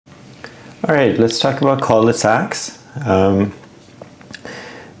All right, let's talk about cul-de-sacs.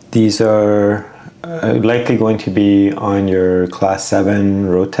 These are likely going to be on your Class 7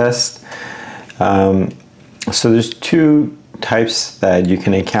 road test. So there's two types that you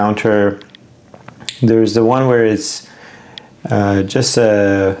can encounter. There's the one where it's just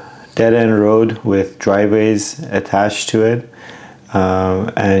a dead-end road with driveways attached to it.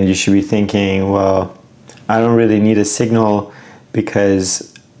 And you should be thinking, well, I don't really need a signal because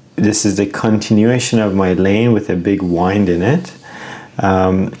this is the continuation of my lane with a big wind in it.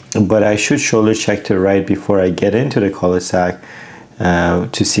 But I should shoulder check to the right before I get into the cul-de-sac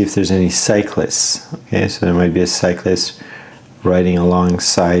to see if there's any cyclists. Okay, so there might be a cyclist riding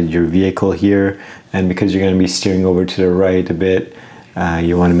alongside your vehicle here, and because you're going to be steering over to the right a bit,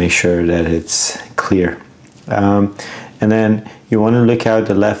 you want to make sure that it's clear. And then you want to look out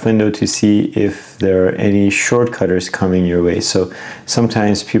the left window to see if there are any shortcutters coming your way. So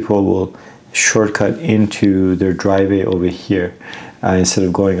sometimes people will shortcut into their driveway over here instead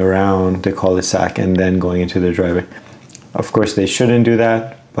of going around the cul-de-sac and then going into the driveway. Of course, they shouldn't do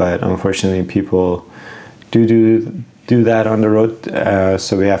that, but unfortunately people do that on the road,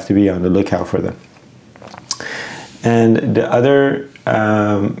 so we have to be on the lookout for them. And the other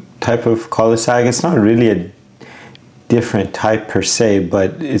type of cul-de-sac, it's not really a different type per se,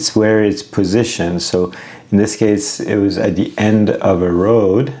 but it's where it's positioned. So in this case, it was at the end of a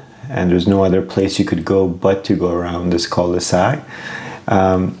road and there's no other place you could go but to go around this cul-de-sac.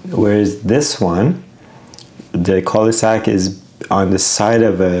 Whereas this one, the cul-de-sac is on the side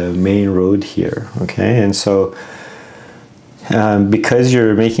of a main road here, okay? And so because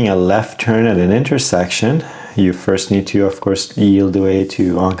you're making a left turn at an intersection, you first need to, of course, yield the way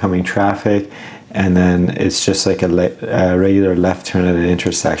to oncoming traffic, and then it's just like a regular left turn at an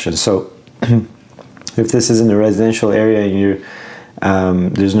intersection. So if this is in a residential area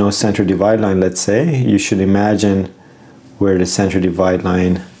and there's no center divide line, let's say, you should imagine where the center divide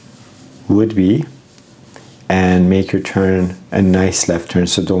line would be and make your turn a nice left turn.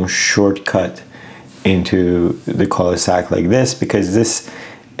 So don't shortcut into the cul-de-sac like this, because this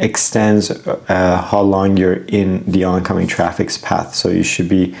extends how long you're in the oncoming traffic's path. So you should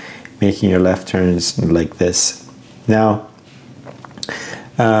be making your left turns like this. Now,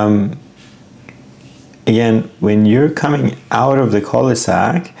 again, when you're coming out of the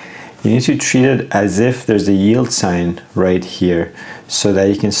cul-de-sac, you need to treat it as if there's a yield sign right here, so that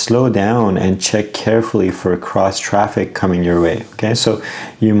you can slow down and check carefully for cross traffic coming your way. Okay, so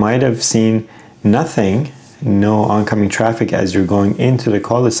you might have seen nothing, no oncoming traffic as you're going into the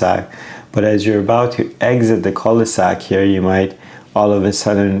cul-de-sac, but as you're about to exit the cul-de-sac here, you might all of a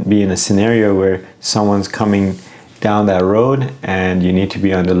sudden be in a scenario where someone's coming down that road and you need to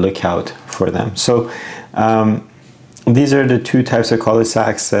be on the lookout for them. So these are the two types of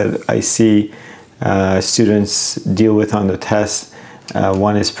cul-de-sacs that I see students deal with on the test.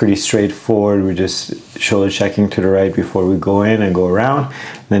 One is pretty straightforward. We're just shoulder checking to the right before we go in and go around.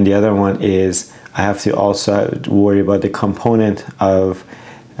 And then the other one is I have to also worry about the component of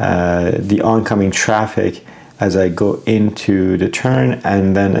the oncoming traffic as I go into the turn,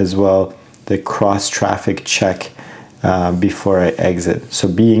 and then as well the cross traffic check before I exit. So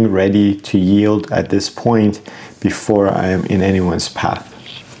being ready to yield at this point before I am in anyone's path.